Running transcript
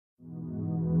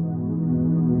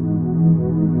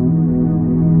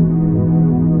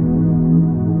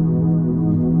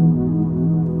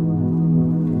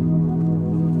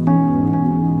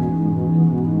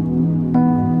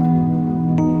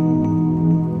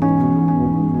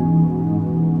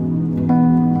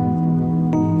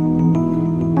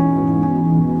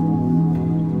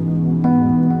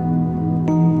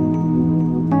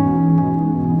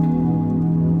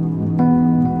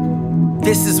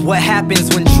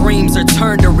happens when dreams are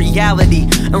turned to reality,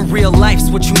 and real life's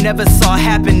what you never saw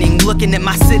happening. Looking at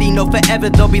my city, know forever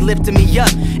they'll be lifting me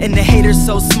up, and the haters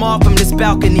so small from this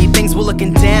balcony, things were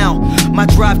looking down. My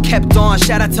drive kept on,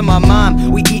 shout out to my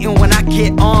mom. We eating when I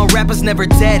get on, rappers never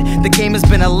dead. The game has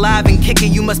been alive and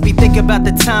kicking. You must be thinking about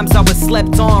the times I was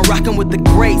slept on, rocking with the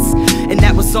greats, and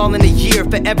that was all in a year.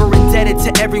 Forever indebted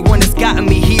to everyone that's gotten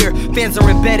me here. Fans are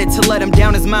embedded, to let them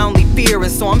down is my only fear,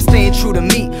 and so I'm staying true to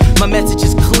me. My message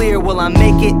is clear, will I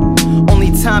make it?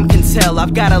 Only time can tell.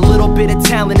 I've got a little bit of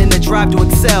talent and the drive to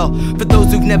excel. For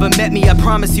those who've never met me, I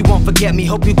promise you won't forget me.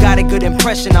 Hope you got a good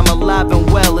impression, I'm alive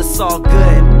and well, it's all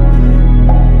good.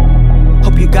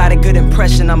 Hope you got a good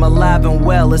impression, I'm alive and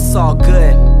well, it's all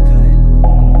good.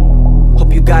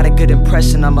 Hope you got a good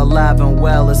impression, I'm alive and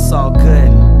well, it's all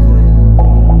good.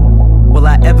 Will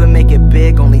I ever make it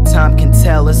big? Only time can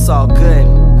tell, it's all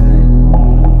good.